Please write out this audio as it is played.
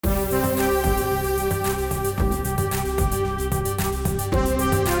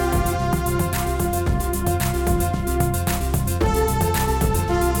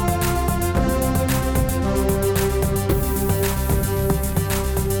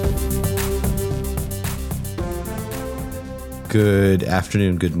Good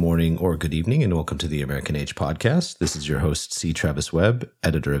afternoon, good morning, or good evening, and welcome to the American Age podcast. This is your host, C. Travis Webb,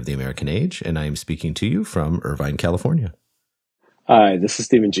 editor of the American Age, and I am speaking to you from Irvine, California. Hi, this is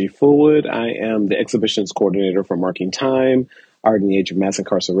Stephen G. Fullwood. I am the exhibitions coordinator for Marking Time, Art in the Age of Mass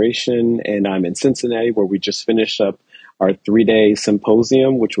Incarceration, and I'm in Cincinnati, where we just finished up our 3-day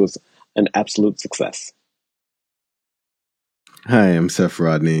symposium, which was an absolute success. Hi, I'm Seth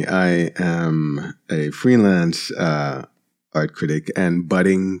Rodney. I am a freelance art critic and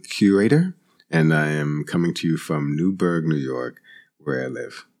budding curator, and I am coming to you from Newburgh, New York, where I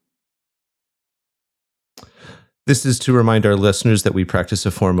live. This is to remind our listeners that we practice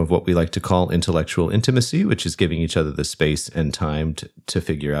a form of what we like to call intellectual intimacy, which is giving each other the space and time to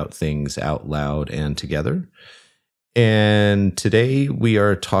figure out things out loud and together. And today we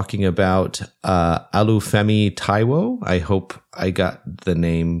are talking about Olúfémi Táíwò. I hope I got the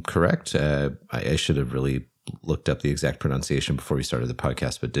name correct. I should have really looked up the exact pronunciation before we started the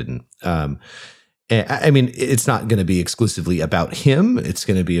podcast, but didn't. I mean, it's not going to be exclusively about him. It's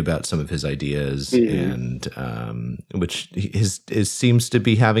going to be about some of his ideas, and which seems to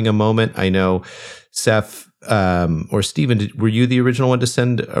be having a moment. I know, Seth or Stephen, were you the original one to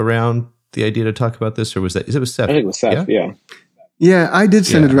send around the idea to talk about this, or was it was Seth? I think it was Seth, yeah. Yeah, I did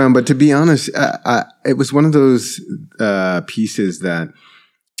send it around, but to be honest, it was one of those pieces that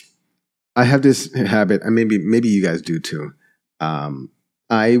I have this habit, and maybe you guys do too.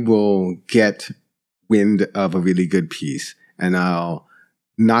 I will get wind of a really good piece, and I'll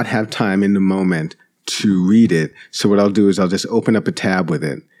not have time in the moment to read it. So what I'll do is I'll just open up a tab with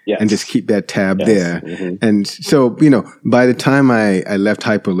it. Yes. And just keep that tab there. Mm-hmm. And so, by the time I left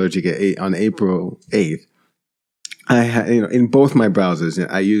Hyperallergic on April 8th, I had, in both my browsers,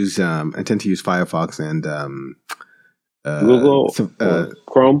 I tend to use Firefox and Google,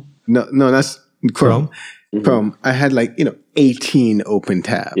 Chrome. No, that's Chrome. Mm-hmm. Chrome. I had 18 open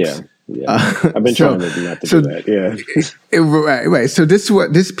tabs. Yeah. I've been trying to not to do that. Yeah. Right. So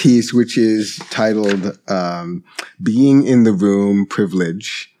this piece, which is titled "Being in the Room: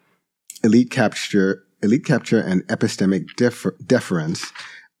 Privilege, Elite Capture, and Epistemic Deference,"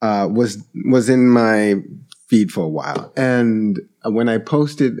 was in my feed for a while. And when I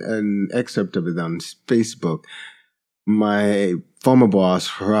posted an excerpt of it on Facebook, my former boss,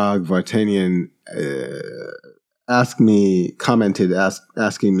 Hrag Vartanian, asking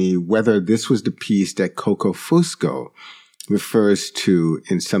me whether this was the piece that Coco Fusco refers to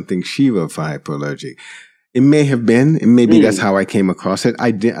in something she wrote for Hyperallergic. It may have been, and maybe that's how I came across it.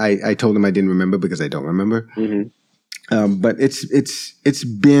 I told him I didn't remember because I don't remember. Mm-hmm. But it's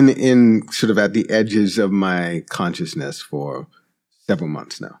been in sort of at the edges of my consciousness for several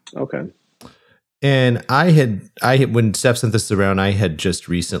months now. Okay. And I had when Steph sent this around, I had just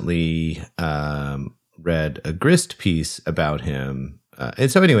recently read a Grist piece about him.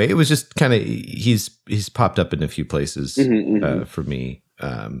 And so anyway, it was just kind of, he's popped up in a few places for me.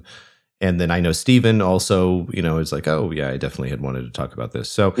 And then I know Stephen also, is like, oh yeah, I definitely had wanted to talk about this.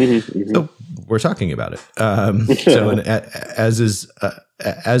 So, so we're talking about it. So, and as is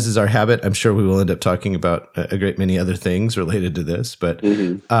our habit, I'm sure we will end up talking about a great many other things related to this. But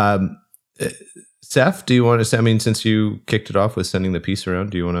Seth, do you want to? Since you kicked it off with sending the piece around,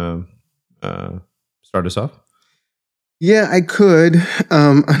 do you want to start us off? Yeah, I could. I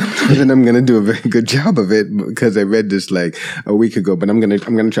don't know that I'm going to do a very good job of it because I read this a week ago, but I'm going to try.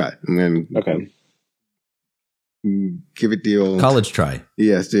 I'm going to give it the old college try.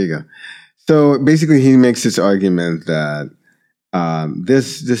 Yes, there you go. So basically, he makes this argument that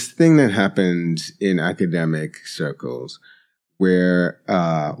this thing that happens in academic circles where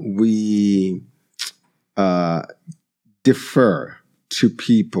we defer to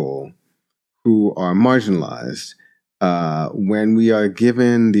people who are marginalized when we are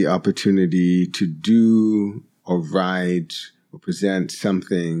given the opportunity to do or write or present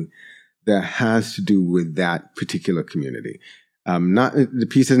something that has to do with that particular community. Not the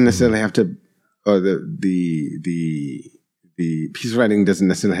piece doesn't necessarily have to, or the piece of writing doesn't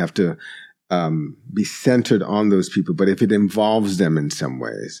necessarily have to be centered on those people, but if it involves them in some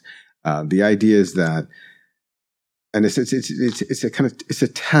ways, the idea is that, and it's a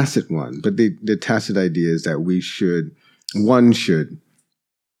tacit one, but the tacit idea is that one should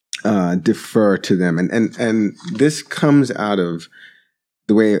defer to them, and this comes out of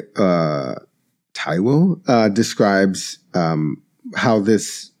the way Táíwò describes how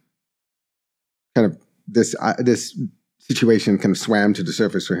this situation kind of swam to the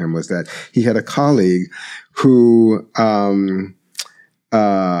surface for him. Was that he had a colleague who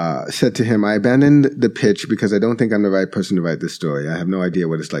said to him, "I abandoned the pitch because I don't think I'm the right person to write this story. I have no idea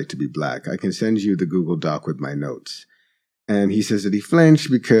what it's like to be Black. I can send you the Google Doc with my notes." And he says that he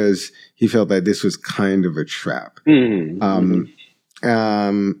flinched because he felt that this was kind of a trap.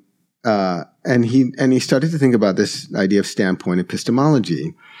 And he started to think about this idea of standpoint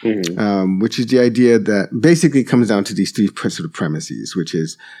epistemology, which is the idea that basically comes down to these three sort of premises, which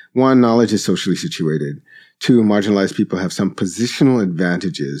is, one, knowledge is socially situated. Two, marginalized people have some positional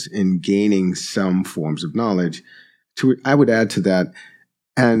advantages in gaining some forms of knowledge. Two, I would add to that,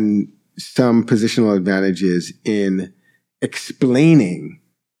 and some positional advantages in explaining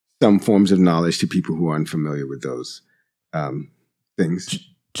some forms of knowledge to people who are unfamiliar with those things.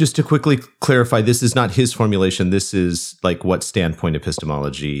 Just to quickly clarify, this is not his formulation. This is like what standpoint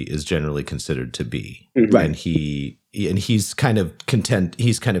epistemology is generally considered to be, right? And he's kind of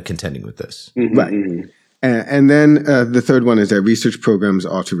contending with this, right? And then the third one is that research programs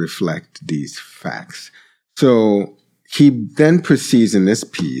ought to reflect these facts. So he then proceeds in this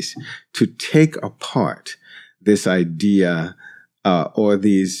piece to take apart this idea or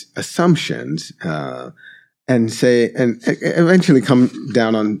these assumptions and say, and eventually come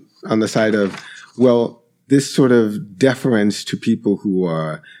down on the side of, well, this sort of deference to people who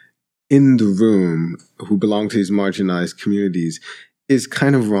are in the room, who belong to these marginalized communities, is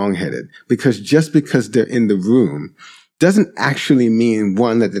kind of wrongheaded, because just because they're in the room doesn't actually mean,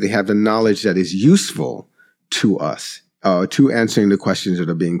 one, that they have the knowledge that is useful to us, to answering the questions that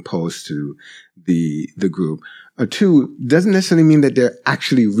are being posed to the group. Or two, doesn't necessarily mean that they're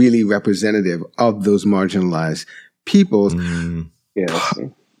actually really representative of those marginalized peoples.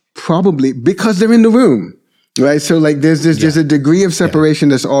 Probably because they're in the room, right? So like there's a degree of separation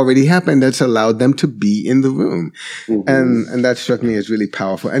that's already happened that's allowed them to be in the room. And that struck me as really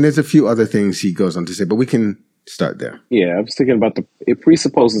powerful. And there's a few other things he goes on to say, but we can start there. Yeah, I was thinking about it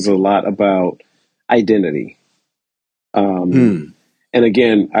presupposes a lot about identity. And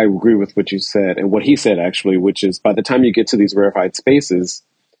again, I agree with what you said and what he said, actually, which is by the time you get to these rarefied spaces,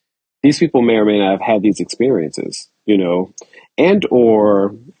 these people may or may not have had these experiences, and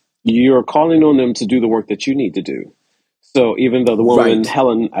or you're calling on them to do the work that you need to do. So even though the woman,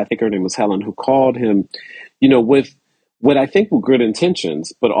 Helen, I think her name was Helen, who called him, with what I think were good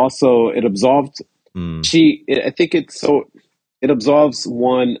intentions, but also it absolved, it absolves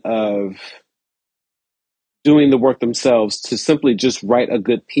one of doing the work themselves to simply just write a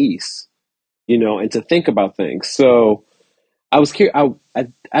good piece, and to think about things. So I was curious.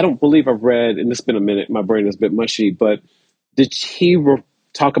 I don't believe I've read, and it's been a minute. My brain is a bit mushy, but did he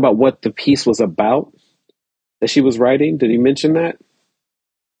talk about what the piece was about that she was writing? Did he mention that?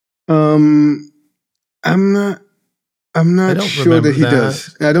 I'm not sure that he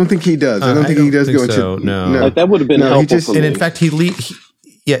does. I don't think he does. I don't think he does go into. No. Like that would have been helpful for me. And in fact, he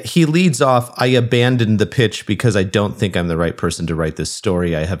leads off, I abandoned the pitch because I don't think I'm the right person to write this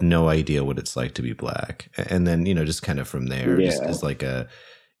story. I have no idea what it's like to be Black. And then, just kind of from there, just as like an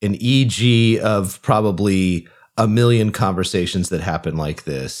EG of probably a million conversations that happen like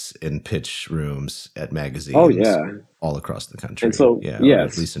this in pitch rooms at magazines all across the country. And so,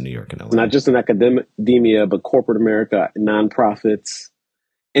 at least in New York and LA. Not just in academia, but corporate America, nonprofits.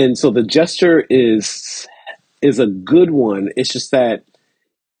 And so the gesture is a good one. It's just that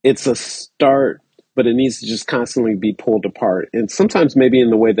it's a start, but it needs to just constantly be pulled apart. And sometimes maybe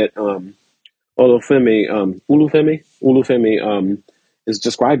in the way that Olúfémi is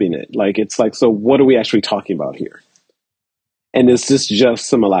describing it. Like, it's like, so what are we actually talking about here? And is this just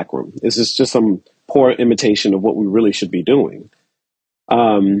simulacrum? Is this just some poor imitation of what we really should be doing?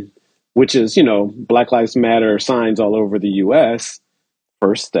 Which is, Black Lives Matter signs all over the U.S.,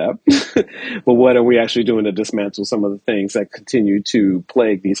 first step. But what are we actually doing to dismantle some of the things that continue to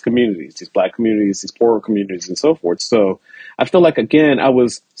plague these communities, these Black communities, these poorer communities, and so forth? So I feel like, again, I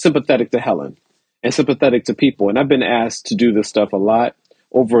was sympathetic to Helen and sympathetic to people. And I've been asked to do this stuff a lot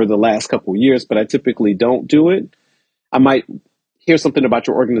over the last couple of years, but I typically don't do it. I might hear something about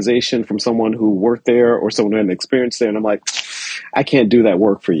your organization from someone who worked there or someone who had an experience there, and I'm like, I can't do that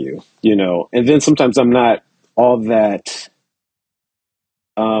work for you, And then sometimes I'm not all that.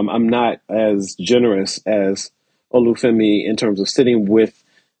 I'm not as generous as Olúfémi in terms of sitting with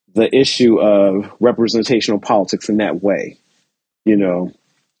the issue of representational politics in that way.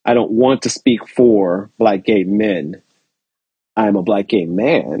 I don't want to speak for Black gay men. I'm a Black gay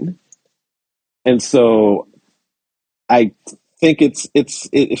man. And so I think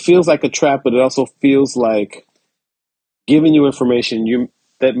it feels like a trap, but it also feels like giving you information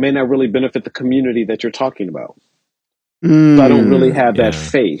that may not really benefit the community that you're talking about. So I don't really have that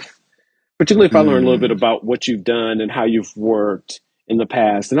faith, particularly if I learn a little bit about what you've done and how you've worked in the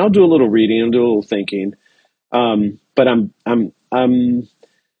past. And I'll do a little reading, I'll do a little thinking. But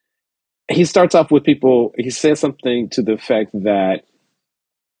he starts off with people. He says something to the effect that,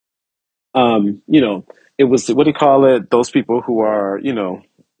 you know, it was, what do you call it? Those people who are, you know,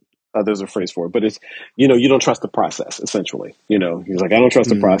 there's a phrase for it, but it's, you know, you don't trust the process. Essentially, you know, he's like, I don't trust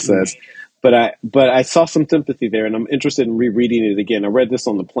the Mm-hmm. process, but I saw some sympathy there, and I'm interested in rereading it again. I read this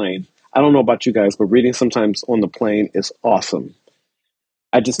on the plane. I don't know about you guys, but reading sometimes on the plane is awesome.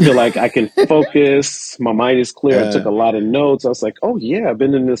 I just feel like I can focus. My mind is clear. I took a lot of notes. I was like, oh yeah, I've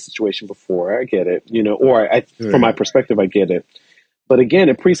been in this situation before. I get it, you know, or from my Right. perspective, I get it. But again,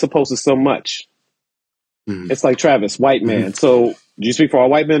 it presupposes so much. Mm-hmm. It's like Travis, white man. So do you speak for all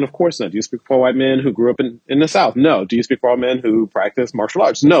white men? Of course not. Do you speak for all white men who grew up in the South? No. Do you speak for all men who practice martial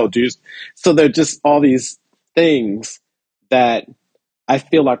arts? No. So they're just all these things that I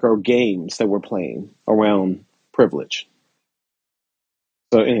feel like are games that we're playing around privilege.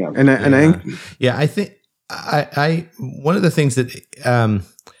 So anyhow. And I Yeah, I think I one of the things that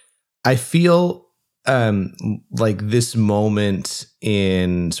I feel like this moment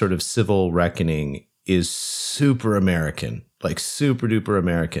in sort of civil reckoning is super American, like super duper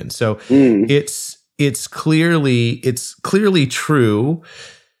American. So Mm, it's clearly true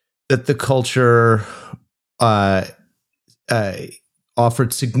that the culture uh, uh,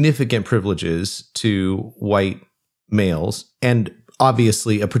 offered significant privileges to white males, and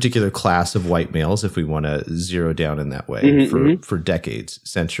obviously a particular class of white males, if we want to zero down in that way, mm-hmm, mm-hmm. for decades,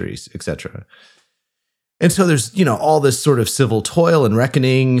 centuries, etc. And so there's, you know, all this sort of civil toil and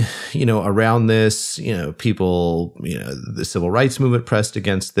reckoning, you know, around this, you know, people, you know, the civil rights movement pressed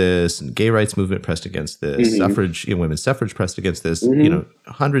against this, and gay rights movement pressed against this, Mm-hmm. suffrage, you know, women's suffrage pressed against this, you Mm-hmm. know,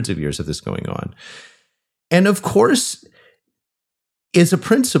 hundreds of years of this going on. And of course, as a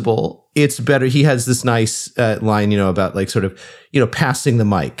principle, it's better. He has this nice line, you know, about like sort of, you know, passing the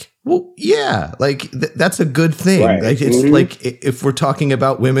mic. Well, yeah, like that's a good thing. Right. Like it's Mm-hmm. like if we're talking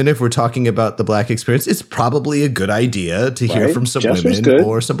about women, if we're talking about the Black experience, it's probably a good idea to hear Right. from some Gesture's women good.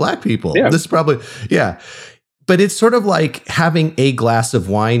 or some Black people. Yeah. This is probably, yeah. But it's sort of like having a glass of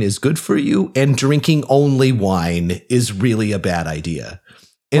wine is good for you, and drinking only wine is really a bad idea.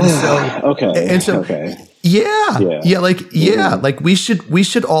 And so, Okay. yeah, Yeah. Mm-hmm. like we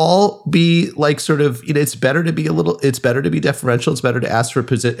should all be like sort of, you know, it's better to be deferential. It's better to ask for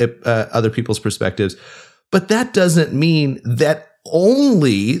other people's perspectives. But that doesn't mean that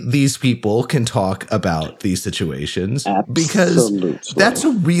only these people can talk about these situations, because Absolutely. that's a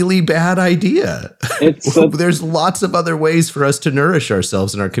really bad idea. There's lots of other ways for us to nourish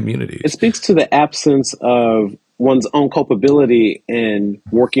ourselves in our It communities. speaks to the absence of one's own culpability in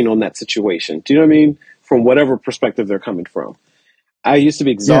working on that situation. Do you know what I mean? From whatever perspective they're coming from. I used to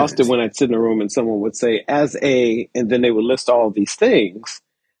be exhausted yes, when I'd sit in a room and someone would say, and then they would list all of these things.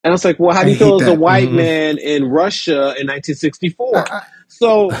 And I was like, well, how I do you feel hate as a that. white man in Russia in 1964? I,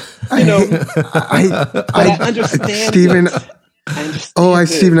 So, you know, but I understand Stephen. it. I Oh, understand it.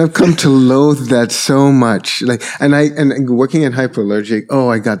 Stephen, I've come to loathe that so much. Like, and working in hyperallergic. Oh,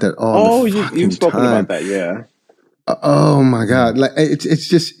 I got that all the Oh, you've fucking spoken about time. that, yeah. Oh my God. Like, it's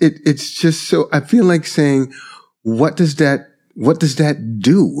just so, I feel like saying, what does that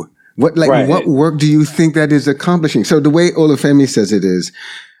do? What Right. work do you think that is accomplishing? So the way Olúfémi says it is,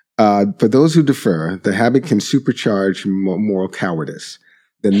 for those who defer, the habit can supercharge moral cowardice.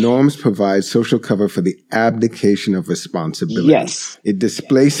 The norms provide social cover for the abdication of responsibility. Yes. It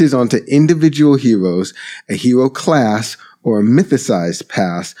displaces onto individual heroes, a hero class, or a mythicized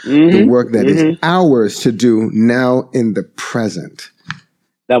past, the work that is ours to do now in the present.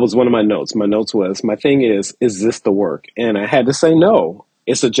 That was one of my notes. My notes was, my thing is this the work? And I had to say no.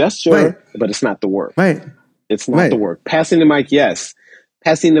 It's a Right, gesture, but it's not the work. right, It's not the right. work. Passing the mic, yes.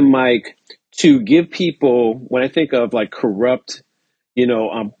 Passing the mic to give people, when I think of like corrupt,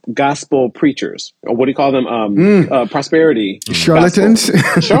 gospel preachers, or what do you call them? Prosperity gospel Charlatans.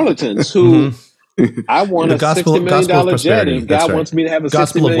 charlatans who, Mhm. I want The a $60 million gospel of jet. And prosperity. if That's God right. wants me to have a $60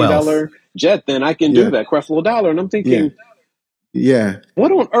 Gospel of wealth. million jet, then I can do Yeah, that. Creflo Dollar. And I'm yeah, thinking, yeah.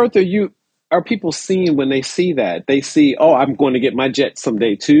 what on earth are people seeing when they see that? They see, oh, I'm going to get my jet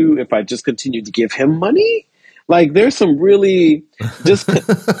someday too if I just continue to give him money. Like there's some really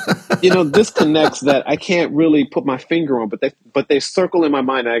disconnects that I can't really put my finger on, but they circle in my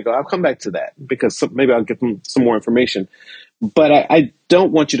mind. And I go, I'll come back to that because maybe I'll get them some more information. But I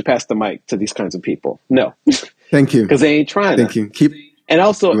don't want you to pass the mic to these kinds of people. No, Thank you. because they ain't trying to. Thank you. Keep And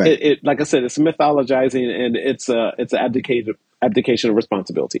also, right. it like I said, it's mythologizing, and it's an abdication of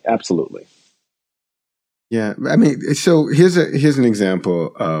responsibility. Absolutely. Yeah, I mean, so here's an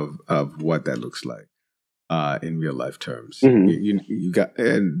example of what that looks like in real life terms. Mm-hmm. You got,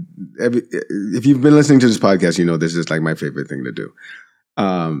 and if you've been listening to this podcast, you know this is like my favorite thing to do.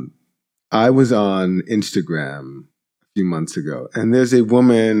 I was on Instagram a few months ago, and there's a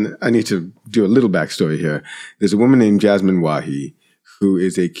woman, I need to do a little backstory here. There's a woman named Jasmine Wahi, who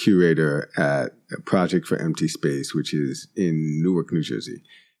is a curator at a project for Empty Space, which is in Newark, New Jersey.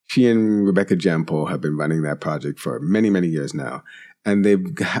 She and Rebecca Jampo have been running that project for many, many years now. And the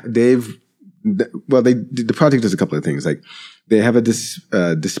project does a couple of things. Like, they have a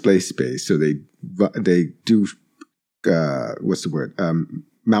display space. So they do,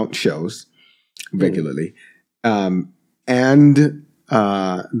 mount shows regularly. And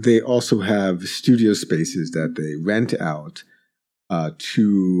they also have studio spaces that they rent out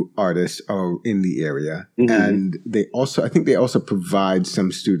to artists in the area. And I think they also provide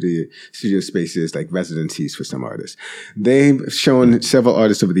some studio spaces, like residencies for some artists. They've shown several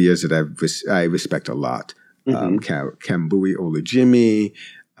artists over the years that I respect a lot. Kambui Olajimi,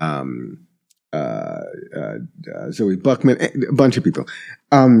 Zoe Buckman, a bunch of people.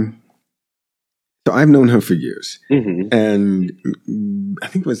 So I've known her for years. And I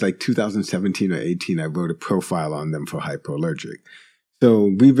think it was like 2017 or 18, I wrote a profile on them for Hypoallergic.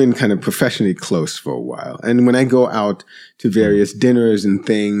 So we've been kind of professionally close for a while. And when I go out to various dinners and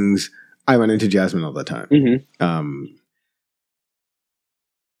things, I run into Jasmine all the time.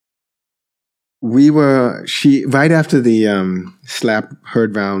 Right after the slap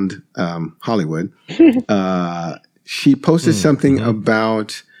heard round Hollywood, she posted something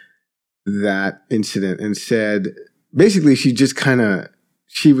about that incident and said, basically, she got out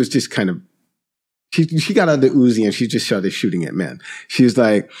of the Uzi and she just started shooting at men. She was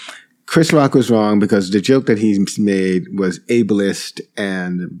like, Chris Rock was wrong because the joke that he made was ableist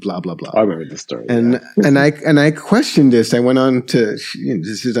and blah, blah, blah. I remember this story. And I questioned this. I went on to,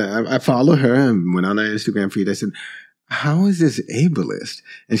 I follow her and went on her Instagram feed. I said, how is this ableist?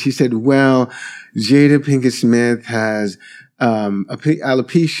 And she said, well, Jada Pinkett Smith has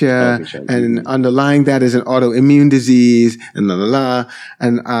alopecia, and underlying that is an autoimmune disease, and la la la.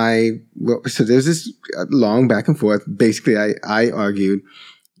 And so there's this long back and forth. Basically, I argued,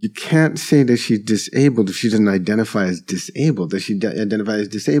 you can't say that she's disabled if she doesn't identify as disabled. Does she identify as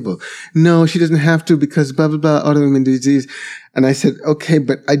disabled? No, she doesn't have to because blah, blah, blah, autoimmune disease. And I said, okay,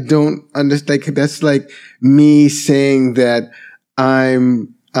 but I don't understand. Like, that's like me saying that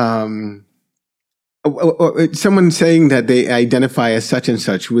I'm, or someone saying that they identify as such and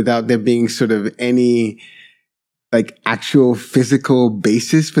such without there being sort of any like actual physical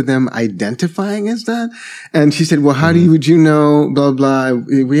basis for them identifying as that. And she said, well, would you know, blah, blah.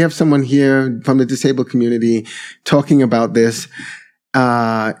 We have someone here from the disabled community talking about this,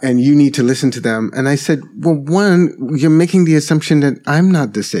 and you need to listen to them. And I said, well, one, you're making the assumption that I'm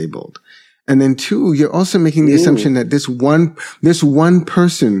not disabled. And then two, you're also making the assumption that this one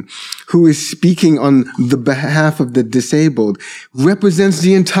person who is speaking on the behalf of the disabled represents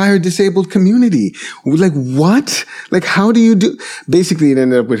the entire disabled community. Like, what? Like, how do you do? Basically, it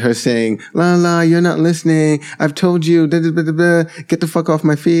ended up with her saying, la, la, you're not listening. I've told you, da, da, da, da, da. Get the fuck off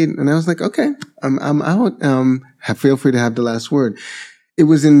my feed. And I was like, okay, I'm out. Feel free to have the last word. It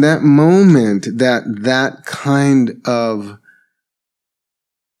was in that moment that kind of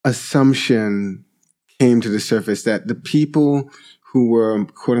assumption came to the surface, that the people who were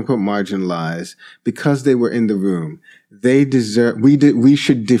quote unquote marginalized, because they were in the room, we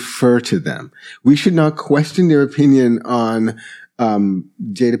should defer to them. We should not question their opinion on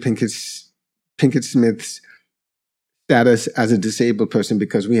Jada Pinkett Smith's status as a disabled person,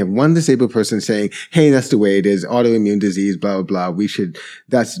 because we have one disabled person saying, hey, that's the way it is, autoimmune disease, blah, blah, blah. We should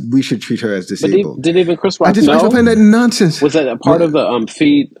treat her as disabled. But did even Chris Rock know? I find that nonsense. Was that a part of the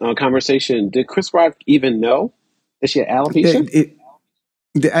feed conversation? Did Chris Rock even know that she had alopecia?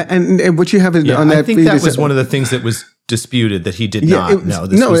 And what you have is on that I think feed that was one of the things that was disputed, that he did not know.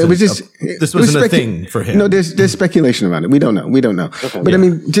 This wasn't a thing for him. No, there's speculation around it. We don't know. Okay, but I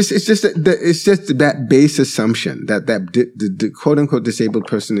mean, it's just that base assumption that the quote unquote disabled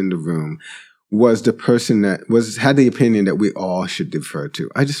person in the room was the person that had the opinion that we all should defer to.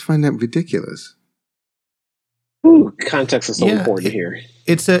 I just find that ridiculous. Ooh, context is so important here.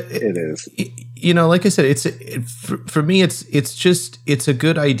 It is. You know, like I said, for me, it's a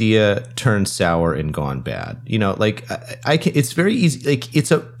good idea turned sour and gone bad. You know, like it's very easy. Like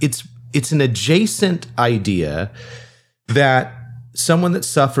it's an adjacent idea that someone that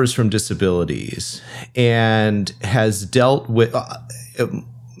suffers from disabilities and has dealt with.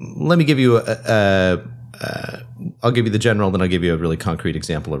 Let me give you I'll give you the general, then I'll give you a really concrete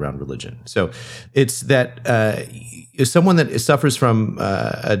example around religion. So it's that someone that suffers from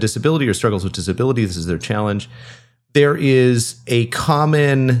a disability or struggles with disability, this is their challenge. There is a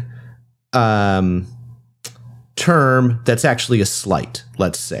common term that's actually a slight,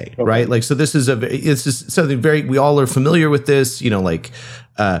 let's say, right? Like, so this is something we all are familiar with this, like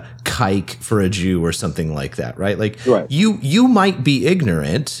kike for a Jew or something like that, right? Like you might be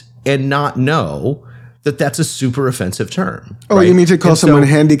ignorant and not know that that's a super offensive term. Oh, right? You mean to call someone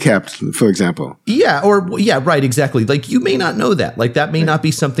handicapped, for example? Yeah, right, exactly. Like, you may not know that. Like, that may not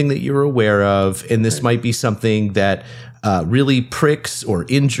be something that you're aware of, and this might be something that really pricks or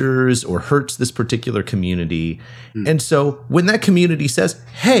injures or hurts this particular community. And so when that community says,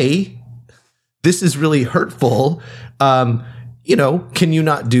 hey, this is really hurtful, can you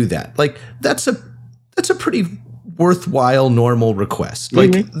not do that? Like, that's a pretty worthwhile, normal request.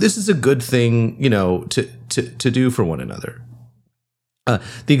 Like, this is a good thing, to do for one another.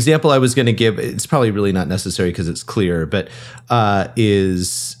 The example I was going to give, it's probably really not necessary because it's clear, but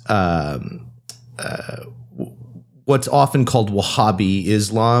is what's often called Wahhabi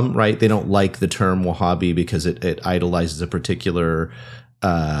Islam, right? They don't like the term Wahhabi because it idolizes a particular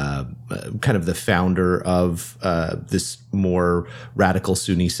kind of the founder of this more radical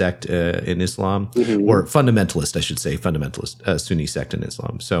Sunni sect in Islam, or fundamentalist, I should say, Sunni sect in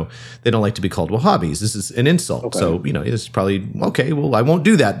Islam. So they don't like to be called Wahhabis. This is an insult. Okay. So, it's probably, okay, well, I won't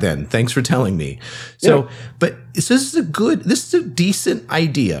do that then. Thanks for telling me. So, but this is a decent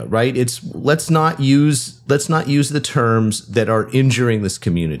idea, right? Let's not use the terms that are injuring this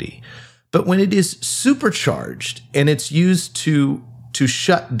community. But when it is supercharged and it's used to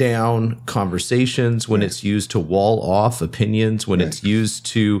shut down conversations, when it's used to wall off opinions, when it's used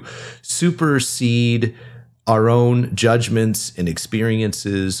to supersede our own judgments and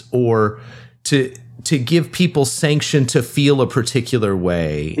experiences, or to give people sanction to feel a particular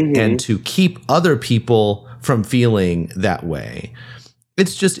way and to keep other people from feeling that way,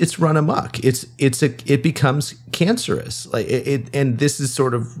 it's run amok. It becomes cancerous. Like and this is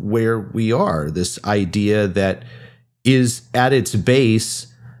sort of where we are. This idea that is at its base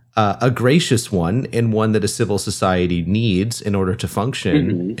a gracious one, and one that a civil society needs in order to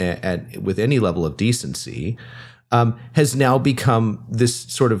function with any level of decency, has now become this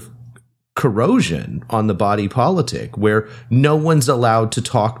sort of corrosion on the body politic, where no one's allowed to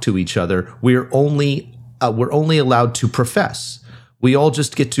talk to each other. We're only allowed to profess. We all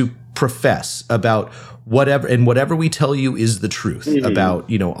just get to profess about whatever, and whatever we tell you is the truth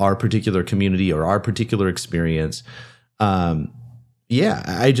about our particular community or our particular experience. I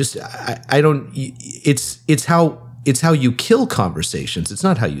don't. It's how you kill conversations. It's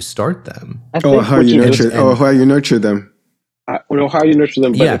not how you start them. How you nurture them. How you nurture them. But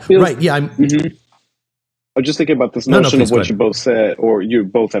yeah, it feels, right. Yeah, I was just thinking about this notion of what you both said, or you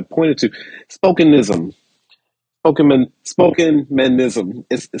both have pointed to, spokenism. Spokenmanism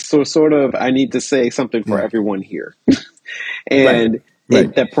is sort of, I need to say something for everyone here. And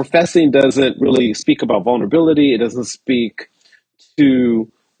that professing doesn't really speak about vulnerability. It doesn't speak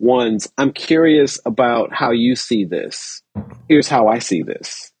to one's, I'm curious about how you see this. Here's how I see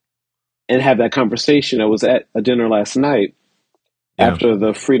this. And have that conversation. I was at a dinner last night after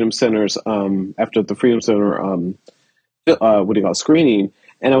the Freedom Center's, screening.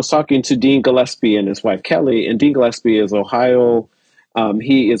 And I was talking to Dean Gillespie and his wife, Kelly. And Dean Gillespie is Ohio.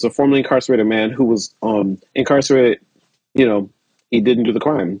 He is a formerly incarcerated man who was incarcerated. He didn't do the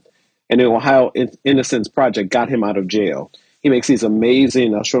crime. And the Ohio Innocence Project got him out of jail. He makes these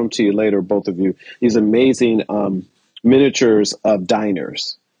amazing, I'll show them to you later, both of you, these amazing miniatures of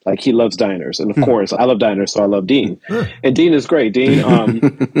diners. Like, he loves diners. And of course, I love diners, so I love Dean. And Dean is great. Dean,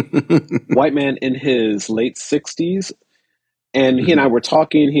 white man in his late 60s. And he and I were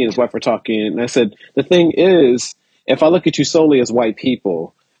talking, he and his wife were talking, and I said, the thing is, if I look at you solely as white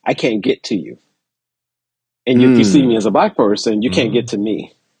people, I can't get to you. And if you see me as a black person, you can't get to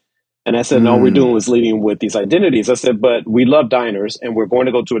me. And I said, no, all we're doing was leading with these identities. I said, but we love diners, and we're going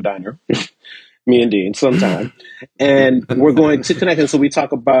to go to a diner, me and Dean, sometime. And we're going to connect. And so we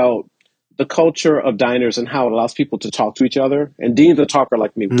talk about the culture of diners and how it allows people to talk to each other. And Dean's a talker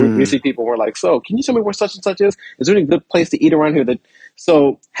like me. We see people who are like, so can you tell me where such and such is? Is there any good place to eat around here?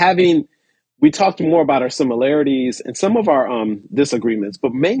 We talked more about our similarities and some of our disagreements,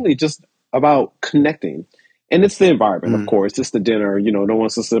 but mainly just about connecting. And it's the environment, of course. It's the dinner. No one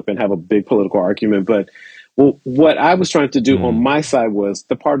wants to sit up and have a big political argument. But what I was trying to do on my side was,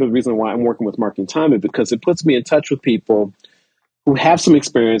 the part of the reason why I'm working with Marking Time is because it puts me in touch with people who have some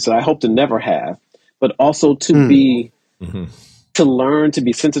experience that I hope to never have, but also to to learn, to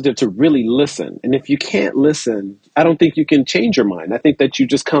be sensitive, to really listen. And if you can't listen, I don't think you can change your mind. I think that you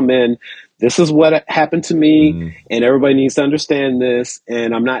just come in, this is what happened to me, and everybody needs to understand this,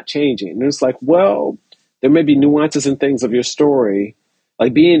 and I'm not changing. And it's like, well, there may be nuances and things of your story,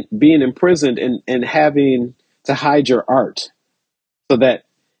 like being imprisoned and having to hide your art so that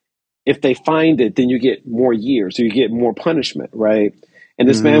if they find it, then you get more years, or you get more punishment, right? And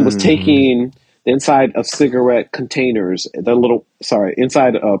this man was taking the inside of cigarette containers,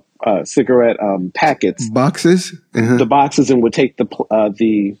 inside of cigarette packets, boxes, the boxes, and would take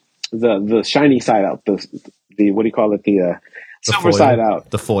the shiny side out, the what do you call it, the silver side out,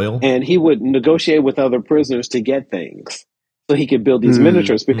 the foil, and he would negotiate with other prisoners to get things so he could build these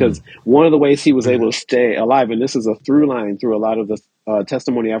miniatures, because one of the ways he was able to stay alive, and this is a through line through a lot of the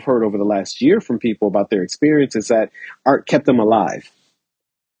testimony I've heard over the last year from people about their experience, is that art kept them alive.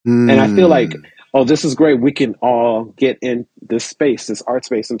 And I feel like, oh, this is great. We can all get in this space, this art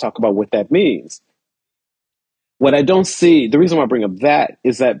space, and talk about what that means. What I don't see, the reason why I bring up that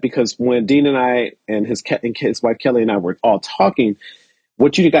is that because when Dean and I and his wife Kelly and I were all talking,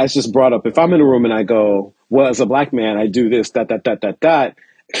 what you guys just brought up, if I'm in a room and I go, well, as a Black man, I do this,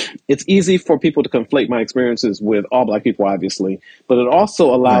 it's easy for people to conflate my experiences with all Black people, obviously, but it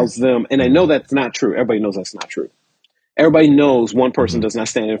also allows them, and I know that's not true. Everybody knows that's not true. Everybody knows one person does not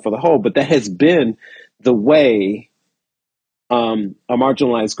stand in for the whole, but that has been the way a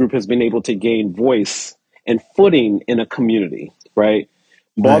marginalized group has been able to gain voice and footing in a community, right?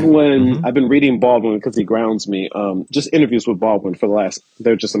 Baldwin, I've been reading Baldwin because he grounds me. Just interviews with Baldwin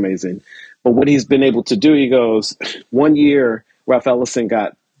they're just amazing. But what he's been able to do, he goes, one year, Ralph Ellison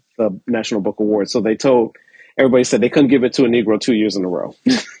got the National Book Award. So everybody said they couldn't give it to a Negro 2 years in a row.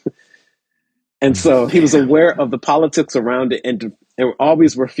 And so he was aware of the politics around it and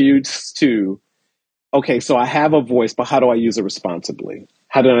always refused to, okay, so I have a voice, but how do I use it responsibly?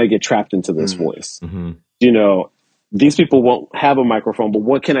 How did I get trapped into this voice? You know, these people won't have a microphone, but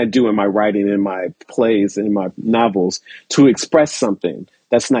what can I do in my writing, in my plays, in my novels to express something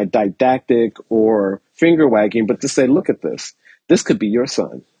that's not didactic or finger wagging, but to say, look at this. This could be your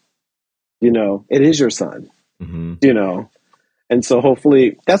son. You know, it is your son, you know. And so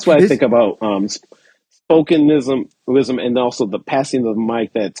hopefully that's what I think about spokenism and also the passing of the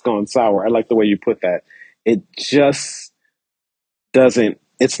mic that's gone sour. I like the way you put that. It just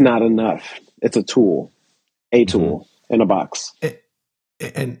it's not enough. It's a tool in a box.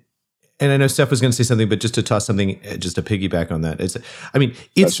 And I know Steph was going to say something, but just to toss something, just to piggyback on that,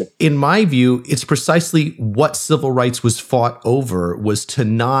 in my view, it's precisely what civil rights was fought over, was to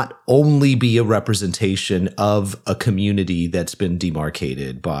not only be a representation of a community that's been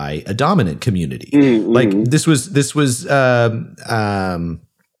demarcated by a dominant community. Like this was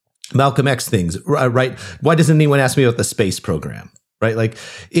Malcolm X things, right? Why doesn't anyone ask me about the space program? Right. Like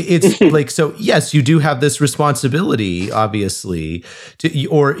it's like, so yes, you do have this responsibility, obviously,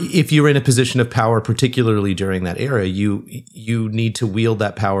 or if you're in a position of power, particularly during that era, you need to wield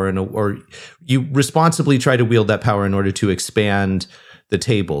that power or you responsibly try to wield that power in order to expand the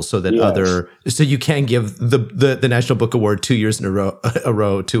table so that so you can give the National Book Award 2 years in a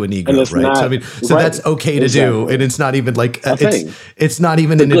row to a Negro, right? So that's okay to do, and it's not even like it's not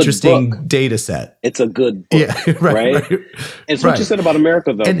even an interesting data set. It's a good book, right? It's what you said about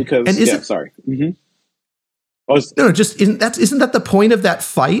America, though, sorry. No, just isn't that the point of that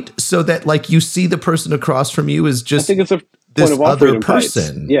fight? So that like you see the person across from you is just, I think it's a this point of all other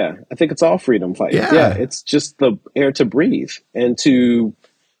person. Fights. Yeah, I think it's all freedom fights. Yeah, it's just the air to breathe and to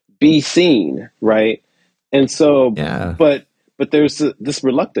be seen, right? And so, but there's this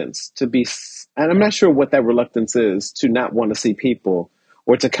reluctance to be, and I'm not sure what that reluctance is, to not want to see people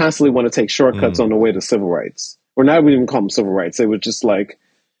or to constantly want to take shortcuts on the way to civil rights, or not even call them civil rights. They were just like,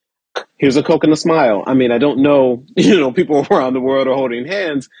 here's a Coke and a smile. I mean, I don't know, people around the world are holding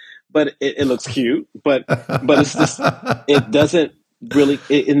hands, but it looks cute. But it's just, it doesn't really,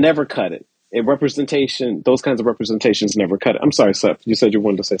 it never cut it. Those kinds of representations never cut it. I'm sorry, Seth. You said you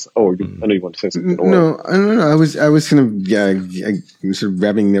wanted to say something. I know you wanted to say something. No. I was kind of sort of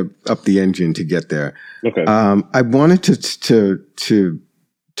revving up the engine to get there. Okay. I wanted to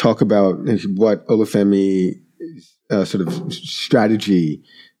talk about what Olúfémi's sort of strategy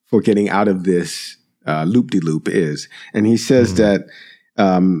for getting out of this loop-de-loop is, and he says that.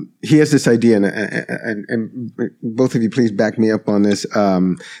 He has this idea, and both of you please back me up on this,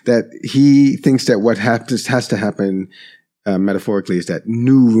 that he thinks that what has to happen metaphorically is that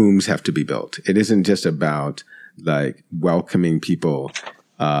new rooms have to be built. It isn't just about like welcoming people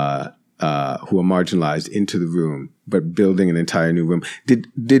who are marginalized into the room, but building an entire new room.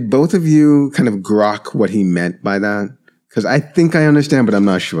 Did both of you kind of grok what he meant by that? Because I think I understand, but I'm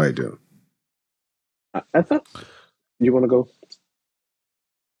not sure I do. I thought you want to go.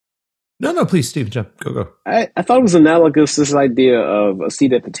 No, please, Steve, jump. Go. I thought it was analogous to this idea of a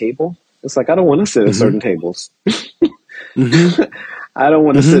seat at the table. It's like, I don't want to sit at certain tables. I don't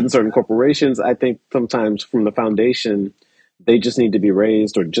want to sit in certain corporations. I think sometimes from the foundation, they just need to be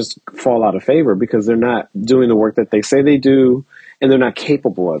raised or just fall out of favor because they're not doing the work that they say they do and they're not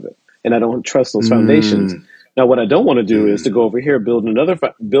capable of it. And I don't trust those foundations. Now, what I don't want to do is to go over here,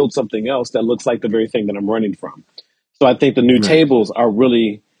 build something else that looks like the very thing that I'm running from. So I think the new tables are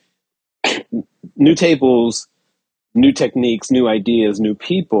really new tables, new techniques, new ideas, new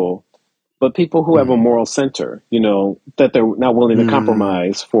people, but people who have a moral center, that they're not willing to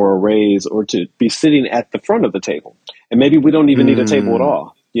compromise for a raise or to be sitting at the front of the table. And maybe we don't even need a table at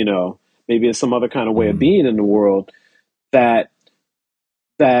all. Maybe it's some other kind of way of being in the world that,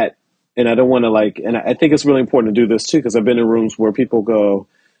 and I don't want to and I think it's really important to do this too, because I've been in rooms where people go,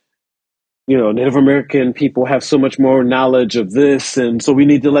 Native American people have so much more knowledge of this. And so we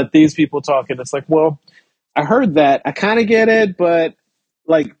need to let these people talk. And it's like, well, I heard that. I kind of get it. But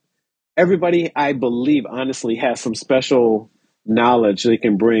everybody, I believe, honestly, has some special knowledge they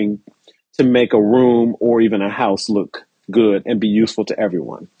can bring to make a room or even a house look good and be useful to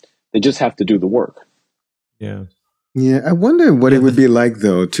everyone. They just have to do the work. Yeah. Yeah. I wonder what it would be like,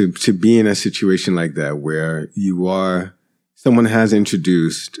 though, to be in a situation like that where someone has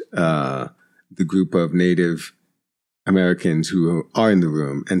introduced the group of Native Americans who are in the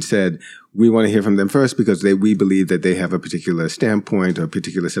room and said, we want to hear from them first because we believe that they have a particular standpoint or a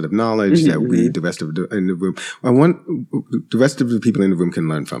particular set of knowledge that the rest of the rest of the people in the room can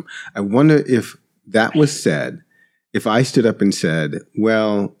learn from. I wonder if that was said, if I stood up and said,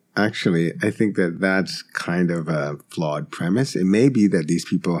 well, actually, I think that that's kind of a flawed premise. It may be that these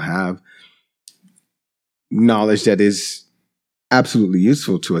people have knowledge that is absolutely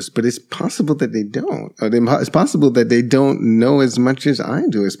useful to us, but it's possible that they don't. Or it's possible that they don't know as much as I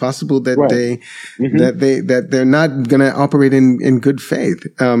do. It's possible that that they're not going to operate in good faith.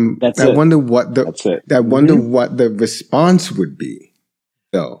 I wonder what the response would be,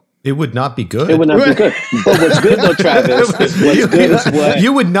 though. It would not be good. It would not be good. But what's good, though, Travis, is what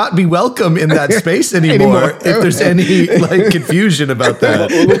you would not be welcome in that space anymore if there's any confusion about that.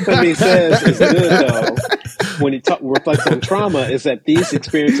 What Olúfémi says is good, though. When he reflects on trauma, is that these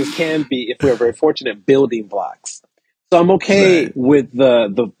experiences can be, if we're very fortunate, building blocks. So I'm okay with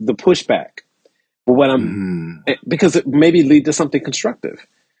the pushback, but because it maybe lead to something constructive.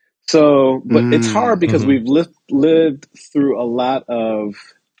 So, but it's hard because we've lived through a lot of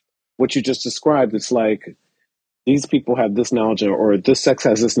what you just described. It's like these people have this knowledge, or this sex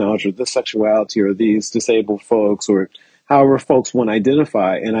has this knowledge, or this sexuality, or these disabled folks, or however folks want to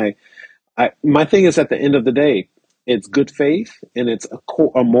identify. And my thing is, at the end of the day, it's good faith and it's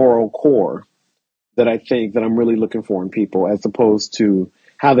a moral core that I think that I'm really looking for in people, as opposed to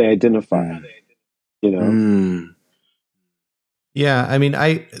how they identify. Yeah, I mean,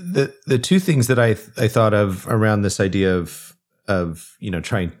 the two things that I thought of around this idea of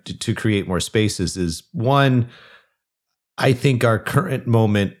trying to create more spaces is, one, I think our current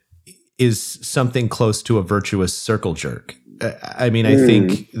moment is something close to a virtuous circle jerk. I mean, I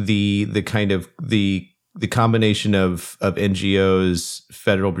think the kind of the combination of NGOs,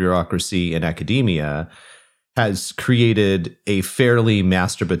 federal bureaucracy, and academia has created a fairly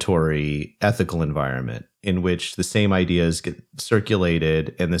masturbatory ethical environment in which the same ideas get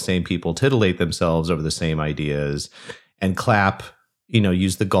circulated and the same people titillate themselves over the same ideas and clap,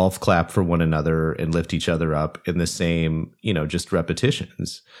 use the golf clap for one another and lift each other up in the same, just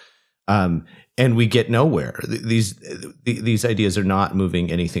repetitions. And we get nowhere. These ideas are not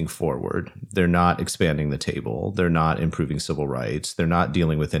moving anything forward. They're not expanding the table. They're not improving civil rights. They're not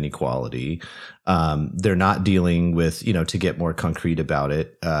dealing with inequality. They're not dealing with, to get more concrete about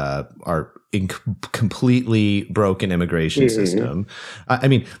it, our completely broken immigration system. I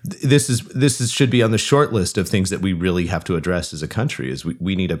mean, this should be on the short list of things that we really have to address as a country. Is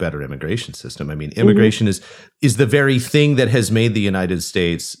we need a better immigration system. I mean, immigration is the very thing that has made the United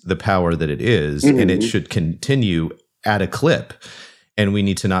States the power that it is, and it should continue at a clip. And we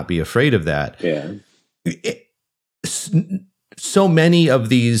need to not be afraid of that. Yeah. So many of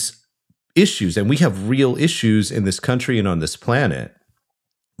these issues, and we have real issues in this country and on this planet,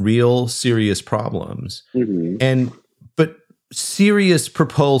 real serious problems. But serious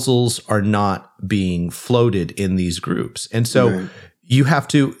proposals are not being floated in these groups. And so you have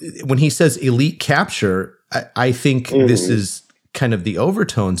to, when he says elite capture, I think this is kind of the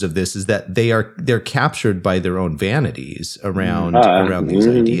overtones of this is that they're captured by their own vanities around these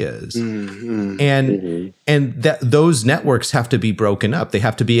ideas. And that those networks have to be broken up. They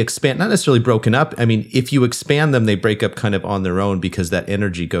have to be not necessarily broken up. I mean, if you expand them, they break up kind of on their own because that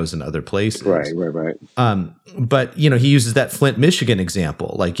energy goes in other places. Right. But, he uses that Flint, Michigan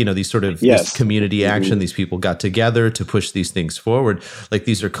example, like, these sort of this community action, these people got together to push these things forward. Like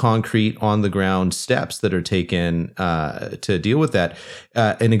these are concrete on the ground steps that are taken to deal with that.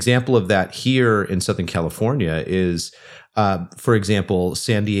 An example of that here in Southern California is, for example,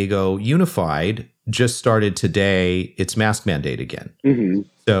 San Diego Unified just started today its mask mandate again.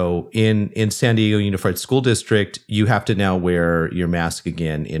 So in San Diego Unified School District, you have to now wear your mask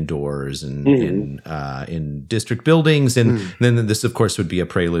again indoors and in district buildings. And then this, of course, would be a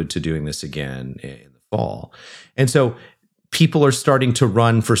prelude to doing this again in the fall. And so people are starting to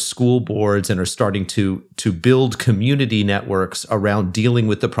run for school boards and are starting to build community networks around dealing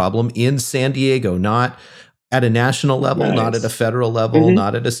with the problem in San Diego, not at a national level, not at a federal level,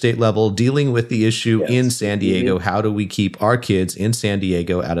 not at a state level, dealing with the issue in San Diego. How do we keep our kids in San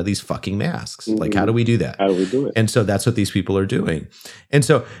Diego out of these fucking masks? Like, how do we do that? How do we do it? And so that's what these people are doing. And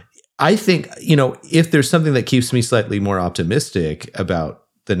so I think, if there's something that keeps me slightly more optimistic about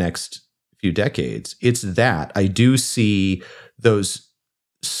the next few decades, it's that I do see those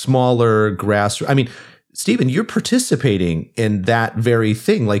smaller grassroots. I mean, Stephen, you're participating in that very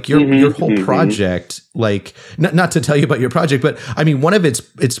thing. Like your whole project, like not to tell you about your project, but I mean, one of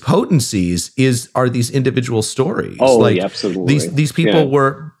its potencies are these individual stories. Oh, like, yeah, absolutely. These people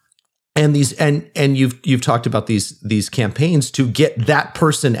were, and you've talked about these campaigns to get that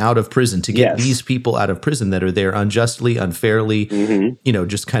person out of prison, to get these people out of prison that are there unjustly, unfairly,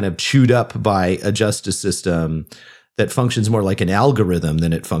 just kind of chewed up by a justice system that functions more like an algorithm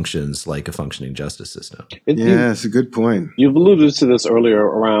than it functions like a functioning justice system. It's a good point. You've alluded to this earlier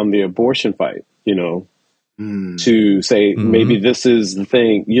around the abortion fight, to say maybe this is the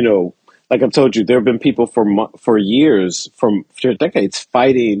thing, like I've told you, there have been people for years, for decades,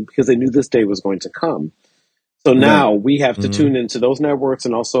 fighting because they knew this day was going to come. So now we have to tune into those networks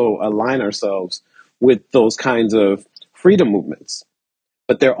and also align ourselves with those kinds of freedom movements.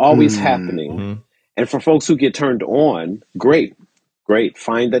 But they're always happening. And for folks who get turned on, great,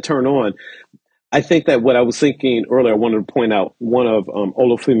 find that turn on. I think that what I was thinking earlier, I wanted to point out one of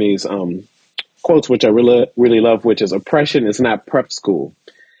Olúfémi's quotes, which I really, really love, which is, oppression is not prep school.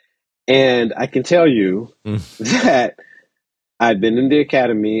 And I can tell you that I've been in the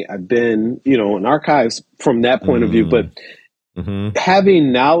academy, I've been, in archives from that point of view, but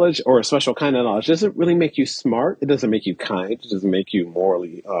having knowledge or a special kind of knowledge doesn't really make you smart. It doesn't make you kind. It doesn't make you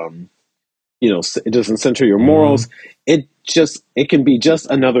morally, it doesn't center your morals. It can be just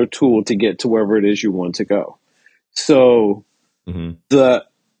another tool to get to wherever it is you want to go. So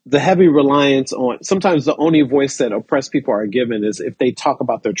the heavy reliance on, sometimes the only voice that oppressed people are given is if they talk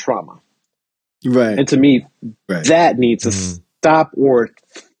about their trauma. Right. And to me, that needs to stop, or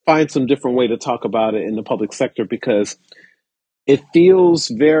find some different way to talk about it in the public sector, because it feels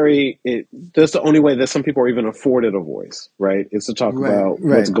that's the only way that some people are even afforded a voice, right? Is to talk about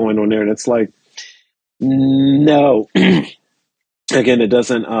what's going on there. And it's like, no, again, it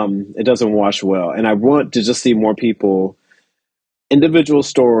doesn't wash well. And I want to just see more people, individual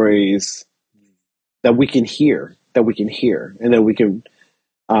stories that we can hear, and that we can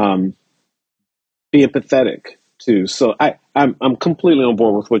be empathetic to. So I'm completely on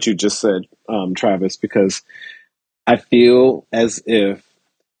board with what you just said, Travis, because I feel as if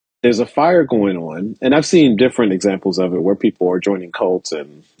there's a fire going on, and I've seen different examples of it where people are joining cults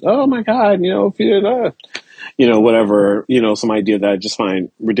and, oh my God, if you whatever, some idea that I just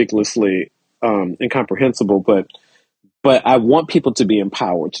find ridiculously incomprehensible. But I want people to be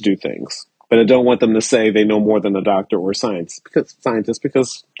empowered to do things, but I don't want them to say they know more than a doctor or scientist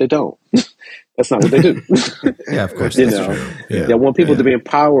because they don't. That's not what they do. Yeah, of course. That's true. Yeah. I want people to be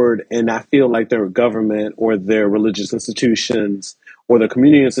empowered and not feel like their government or their religious institutions or the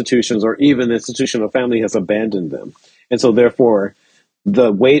community institutions or even the institution of family has abandoned them. And so therefore,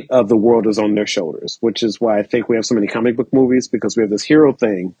 the weight of the world is on their shoulders, which is why I think we have so many comic book movies, because we have this hero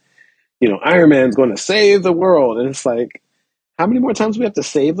thing. Iron Man's going to save the world. And it's like, how many more times do we have to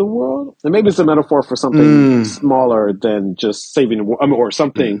save the world? And maybe it's a metaphor for something smaller than just saving the world, or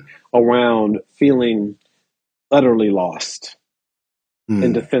something around feeling utterly lost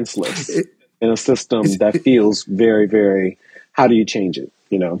and defenseless in a system that feels very, very, how do you change it?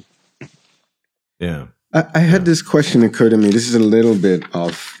 Yeah. I had this question occur to me. This is a little bit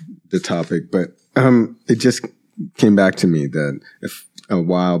off the topic, but it just came back to me that a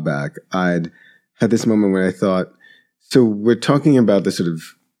while back, I'd had this moment where I thought, So we're talking about the sort of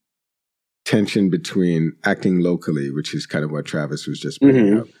tension between acting locally, which is kind of what Travis was just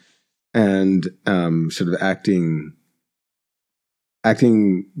bringing up, and sort of acting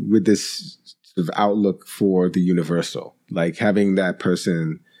with this sort of outlook for the universal, like having that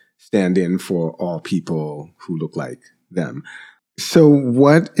person stand in for all people who look like them. So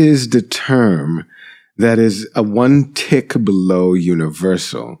what is the term that is a one tick below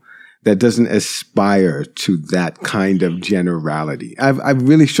universal that doesn't aspire to that kind of generality? I've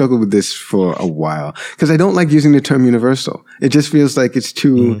really struggled with this for a while because I don't like using the term universal. It just feels like it's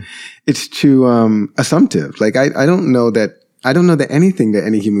too assumptive. Like I don't know that anything that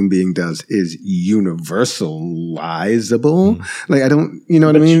any human being does is universalizable. Like I don't, you know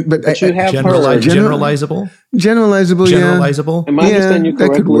what I mean? But you have generalizable. Generalizable. Am I understanding you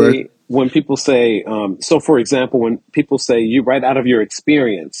correctly? When people say, so for example, when people say you write out of your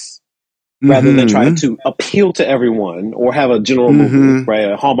experience, rather than try to appeal to everyone or have a general movie,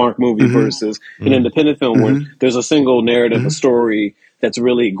 right? A Hallmark movie versus an independent film where there's a single narrative, a story that's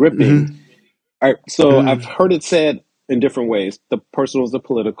really gripping. All right, so I've heard it said in different ways. The personal is the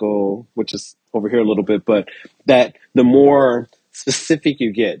political, which is over here a little bit, but that the more specific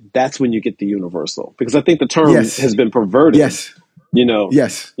you get, that's when you get the universal. Because I think the term has been perverted. Yes.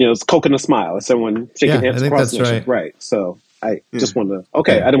 It's coconut smile. It's someone shaking hands across the nation. Right. So I just wanted to, I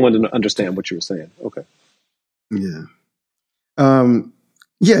didn't want to understand what you were saying. Okay. Yeah.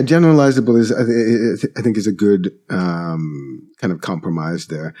 Generalizable is, I think is a good kind of compromise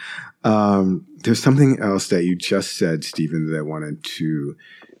there. There's something else that you just said, Stephen, that I wanted to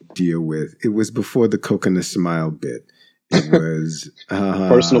deal with. It was before the coconut smile bit. It was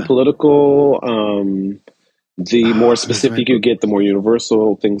personal, political. The more specific you get, the more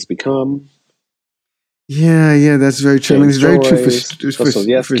universal things become. Yeah, that's very true. James Joyce, very true for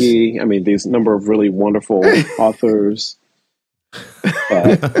Dostoevsky. These number of really wonderful authors.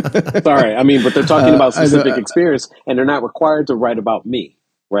 Sorry, but they're talking about specific experience, and they're not required to write about me,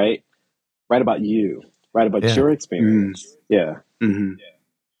 right? Write about you. Write about your experience. Yeah.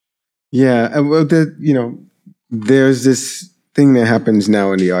 Yeah. Well, there's this thing that happens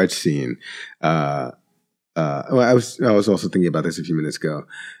now in the art scene. I was also thinking about this a few minutes ago.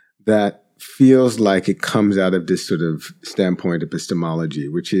 That feels like it comes out of this sort of standpoint epistemology,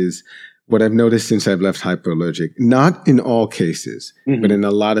 which is what I've noticed since I've left Hyperallergic. Not in all cases, but in a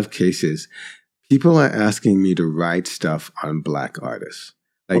lot of cases, people are asking me to write stuff on Black artists.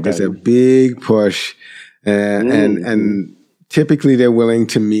 Like there's a big push, and typically they're willing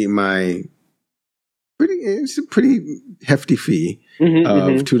to meet my it's a pretty hefty fee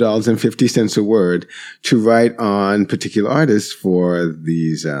of $2.50 a word to write on particular artists for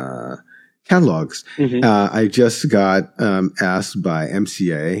these catalogs. I just got asked by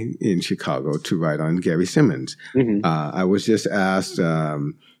MCA in Chicago to write on Gary Simmons. I was just asked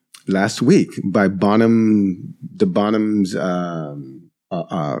last week by the Bonham's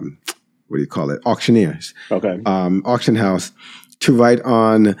what do you call it? Auctioneers. Auction house. To write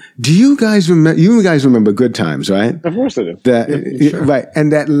on. Do you guys remember? You guys remember Good Times, right? Of course I do. Sure. Right,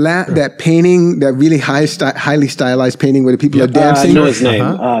 and that painting, that really highly stylized painting where the people are dancing. I know his name.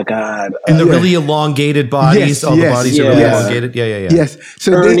 Oh God! And the really elongated bodies. The bodies are really elongated. Yeah. Yes.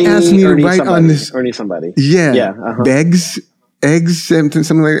 So they asked me to write on this. Ernie somebody. Beggs. Eggs, something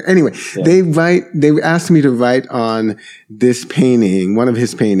like that. Anyway, they asked me to write on this painting, one of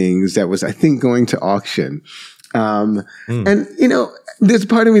his paintings that was, I think, going to auction. And there's a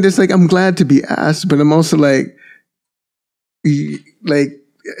part of me that's like, I'm glad to be asked, but I'm also like,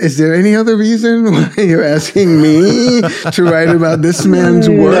 is there any other reason why you're asking me to write about this man's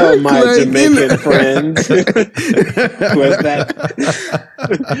work? No, my Jamaican friend.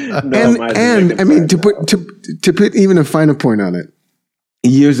 To put even a finer point on it,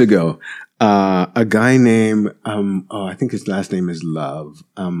 years ago, a guy named, I think his last name is Love.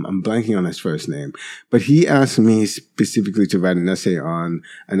 I'm blanking on his first name, but he asked me specifically to write an essay on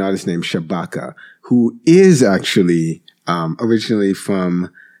an artist named Shabaka, who is actually originally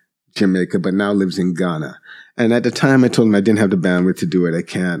from Jamaica, but now lives in Ghana. And at the time I told him I didn't have the bandwidth to do it. I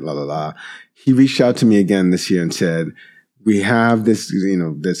can't, He reached out to me again this year and said, we have this,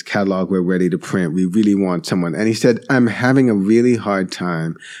 this catalog we're ready to print. We really want someone. And he said, I'm having a really hard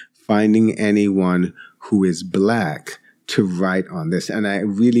time finding anyone who is Black to write on this. And I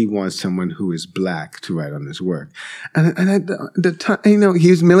really want someone who is Black to write on this work. And at the time,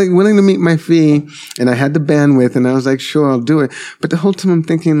 he was willing to meet my fee, and I had the bandwidth, and I was like, sure, I'll do it. But the whole time I'm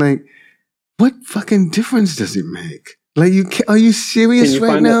thinking, like, what fucking difference does it make? Like, are you serious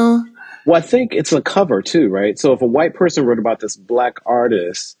right now? Well, I think it's a cover too, right? So if a white person wrote about this Black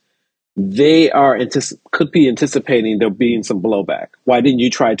artist, they could be anticipating there being some blowback. Why didn't you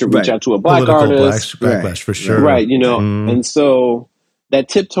try to reach Right. out to a Black artist? Backlash for sure. Right, you know, Mhm. and so that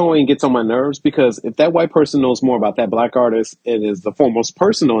tiptoeing gets on my nerves because if that white person knows more about that Black artist and is the foremost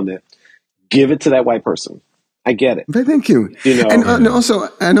person on it, give it to that white person. I get it. But thank you. You know, And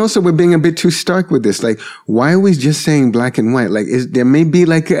also, we're being a bit too stark with this. Like, why are we just saying black and white? Like, there may be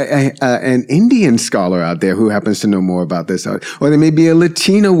like an Indian scholar out there who happens to know more about this, or there may be a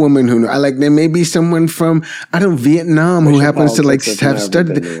Latino woman who like there may be someone from Vietnam who happens to like have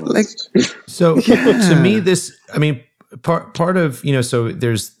studied like. So to me, this, I mean, part of, you know, so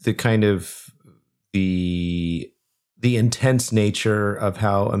there's the kind of the intense nature of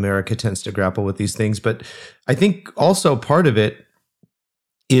how America tends to grapple with these things. But I think also part of it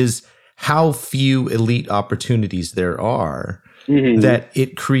is how few elite opportunities there are, that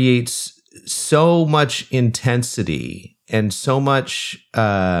it creates so much intensity and so much,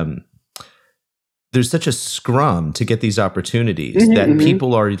 there's such a scrum to get these opportunities that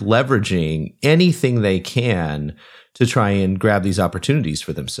people are leveraging anything they can to try and grab these opportunities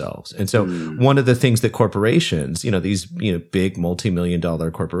for themselves. And so one of the things that corporations, you know, these, you know, big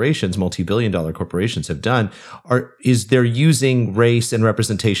multi-billion-dollar corporations have done is they're using race and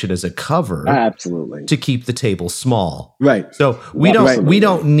representation as a cover to keep the table small. Right. So we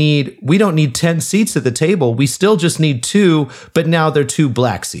don't need 10 seats at the table. We still just need 2, but now they're 2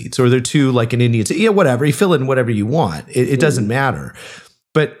 black seats, or they're 2 like an Indian seat. Yeah, whatever. You fill in whatever you want. It doesn't matter.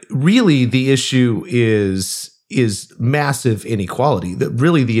 But really the issue is massive inequality. That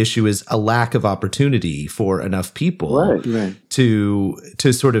really the issue is a lack of opportunity for enough people to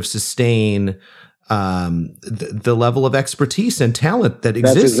sort of sustain the level of expertise and talent that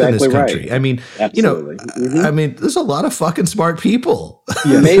exists in this country. Right. I mean, you know, I mean, there's a lot of fucking smart people.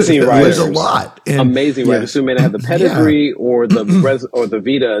 Amazing writers. There's a lot. Amazing writers who may not have the pedigree or the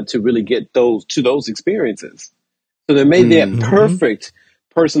vita to really get those experiences. So there may be a perfect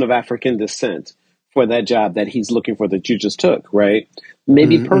person of African descent for that job that he's looking for that you just took, right?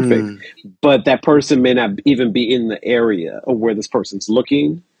 Maybe perfect, but that person may not even be in the area of where this person's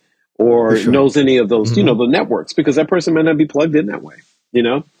looking or knows any of those, you know, the networks, because that person may not be plugged in that way, you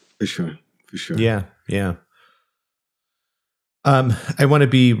know? For sure. Yeah. I want to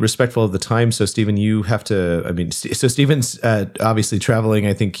be respectful of the time. So Stephen, you have to, I mean, so Stephen's obviously traveling.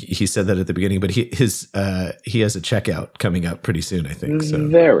 I think he said that at the beginning, but he has a checkout coming up pretty soon, I think. So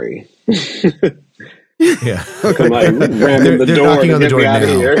very. Yeah. Come on, ramming the door knocking to on the get door me out of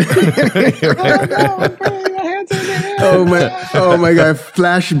now. here. Oh my God!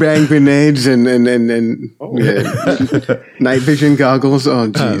 Flashbang grenades and night vision goggles. Oh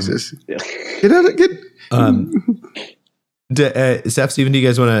Jesus! Get out! Seth, Stephen, do you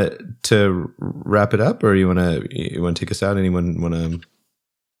guys want to wrap it up, or you want to take us out? Anyone want to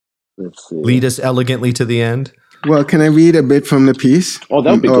lead us elegantly to the end? Well, can I read a bit from the piece? Oh, that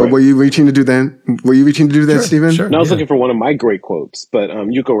would be great. Were you reaching to do that? Sure, Stephen? Sure. No, I was looking for one of my great quotes, but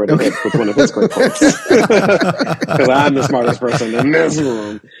you go right ahead with one of his great quotes. Because I'm the smartest person in this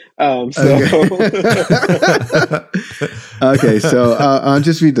room. Okay, so I'll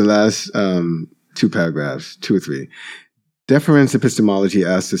just read the last 2 paragraphs, 2 or 3. Deference epistemology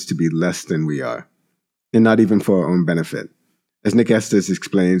asks us to be less than we are, and not even for our own benefit. As Nick Estes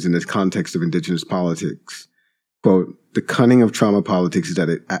explains in the context of indigenous politics, quote, the cunning of trauma politics is that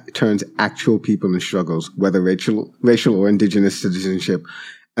it turns actual people in struggles, whether racial or indigenous citizenship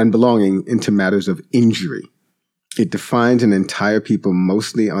and belonging, into matters of injury. It defines an entire people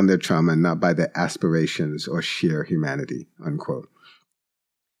mostly on their trauma, not by their aspirations or sheer humanity, unquote.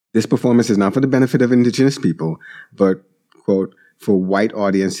 This performance is not for the benefit of indigenous people, but, quote, for white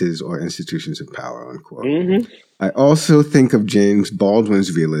audiences or institutions of power, unquote. I also think of James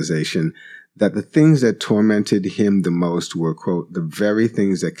Baldwin's realization that the things that tormented him the most were, quote, the very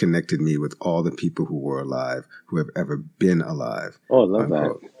things that connected me with all the people who were alive, who have ever been alive. Oh, I love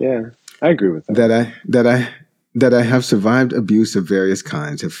unquote. That. Yeah, I agree with that. That I have survived abuse of various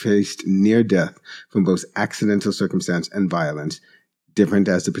kinds, have faced near death from both accidental circumstance and violence, different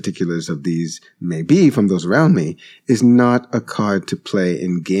as the particulars of these may be from those around me, is not a card to play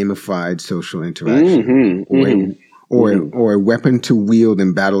in gamified social interaction or a weapon to wield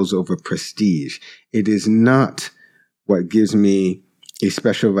in battles over prestige. It is not what gives me a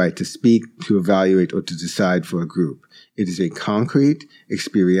special right to speak, to evaluate, or to decide for a group. It is a concrete,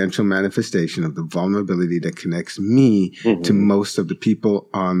 experiential manifestation of the vulnerability that connects me to most of the people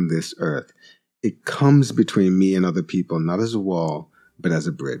on this earth. It comes between me and other people, not as a wall, but as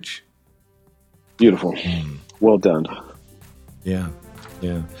a bridge. Beautiful. Well done. Yeah.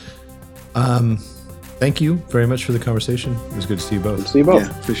 Thank you very much for the conversation. It was good to see you both. See you both. Yeah,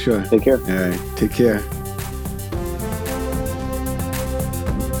 for sure. Take care. All right. Take care.